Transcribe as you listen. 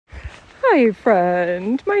Hi,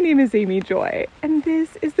 friend. My name is Amy Joy, and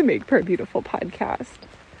this is the Make Prayer Beautiful podcast.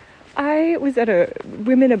 I was at a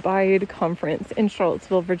Women Abide conference in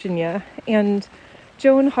Charlottesville, Virginia, and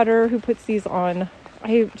Joan Hutter, who puts these on,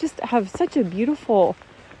 I just have such a beautiful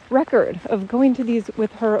record of going to these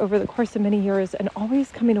with her over the course of many years and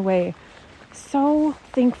always coming away so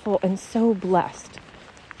thankful and so blessed.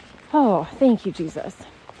 Oh, thank you, Jesus.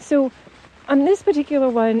 So on this particular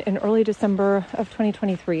one in early December of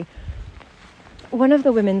 2023, one of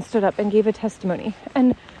the women stood up and gave a testimony.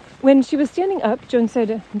 And when she was standing up, Joan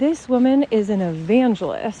said, "This woman is an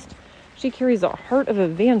evangelist. She carries a heart of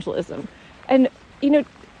evangelism." And,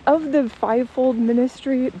 of the fivefold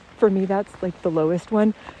ministry, for me, that's like the lowest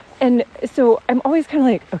one. And so I'm always kind of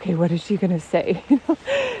like, okay, what is she going to say?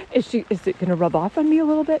 Is it going to rub off on me a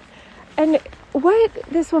little bit? And what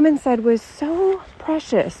this woman said was so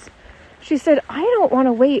precious. She said, "I don't want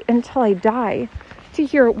to wait until I die to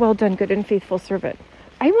hear, 'Well done, good and faithful servant.'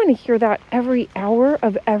 I want to hear that every hour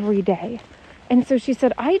of every day." And so she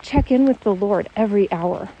said, "I check in with the Lord every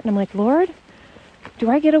hour." And I'm like, "Lord, do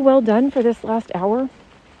I get a well done for this last hour?"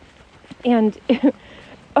 And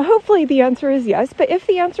hopefully the answer is yes. But if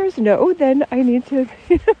the answer is no, then I need to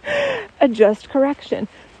adjust correction.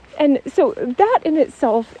 And so that in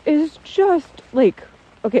itself is just like,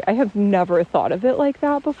 okay, I have never thought of it like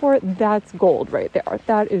that before. That's gold right there.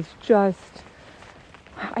 That is just,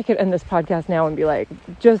 I could end this podcast now and be like,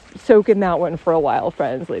 just soak in that one for a while,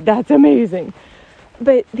 friends. Like, that's amazing.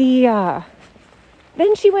 But then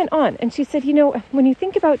she went on and she said, when you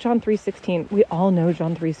think about John 3:16, we all know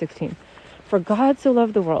John 3:16. "For God so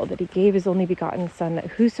loved the world that he gave his only begotten son, that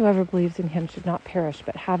whosoever believes in him should not perish,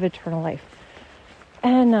 but have eternal life."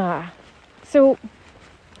 And so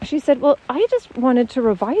she said, well, I just wanted to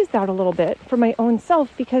revise that a little bit for my own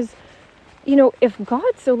self because, if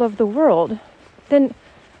God so loved the world, then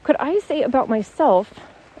could I say about myself,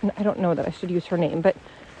 and I don't know that I should use her name, but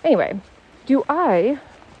anyway, do I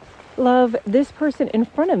love this person in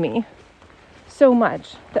front of me so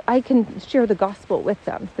much that I can share the gospel with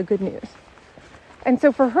them, the good news? And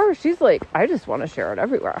so for her, she's like, I just want to share it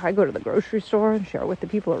everywhere. I go to the grocery store and share it with the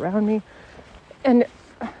people around me. And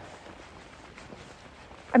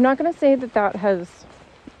I'm not going to say that has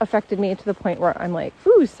affected me to the point where I'm like,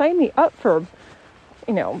 ooh, sign me up for,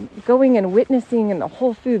 going and witnessing in the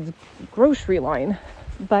Whole Foods grocery line.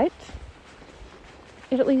 But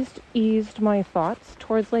it at least eased my thoughts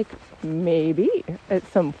towards like, maybe at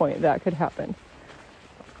some point that could happen.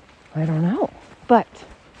 I don't know. But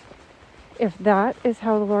if that is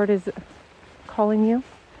how the Lord is calling you,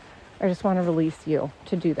 I just want to release you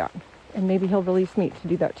to do that. And maybe he'll release me to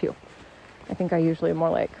do that too. I think I usually am more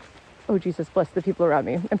like, oh, Jesus, bless the people around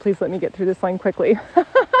me. And please let me get through this line quickly.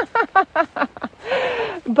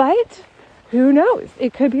 But who knows?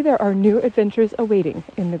 It could be there are new adventures awaiting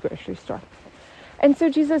in the grocery store. And so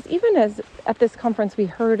Jesus, even as at this conference, we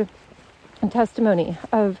heard a testimony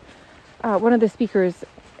of one of the speakers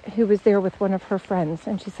who was there with one of her friends.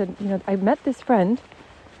 And she said, I met this friend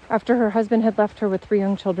after her husband had left her with 3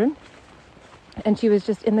 young children. And she was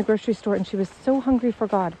just in the grocery store and she was so hungry for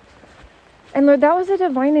God. And Lord, that was a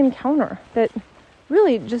divine encounter that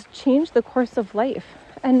really just changed the course of life.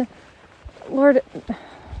 And Lord,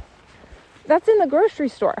 that's in the grocery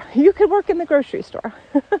store. You could work in the grocery store.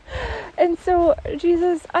 And so,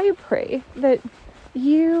 Jesus, I pray that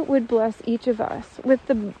you would bless each of us with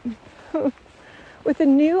a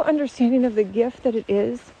new understanding of the gift that it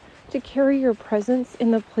is to carry your presence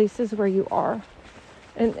in the places where you are.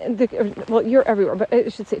 You're everywhere, but I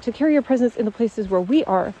should say to carry your presence in the places where we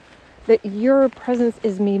are, that your presence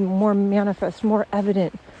is made more manifest, more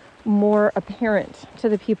evident, more apparent to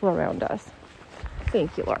the people around us.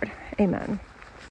 Thank you, Lord. Amen.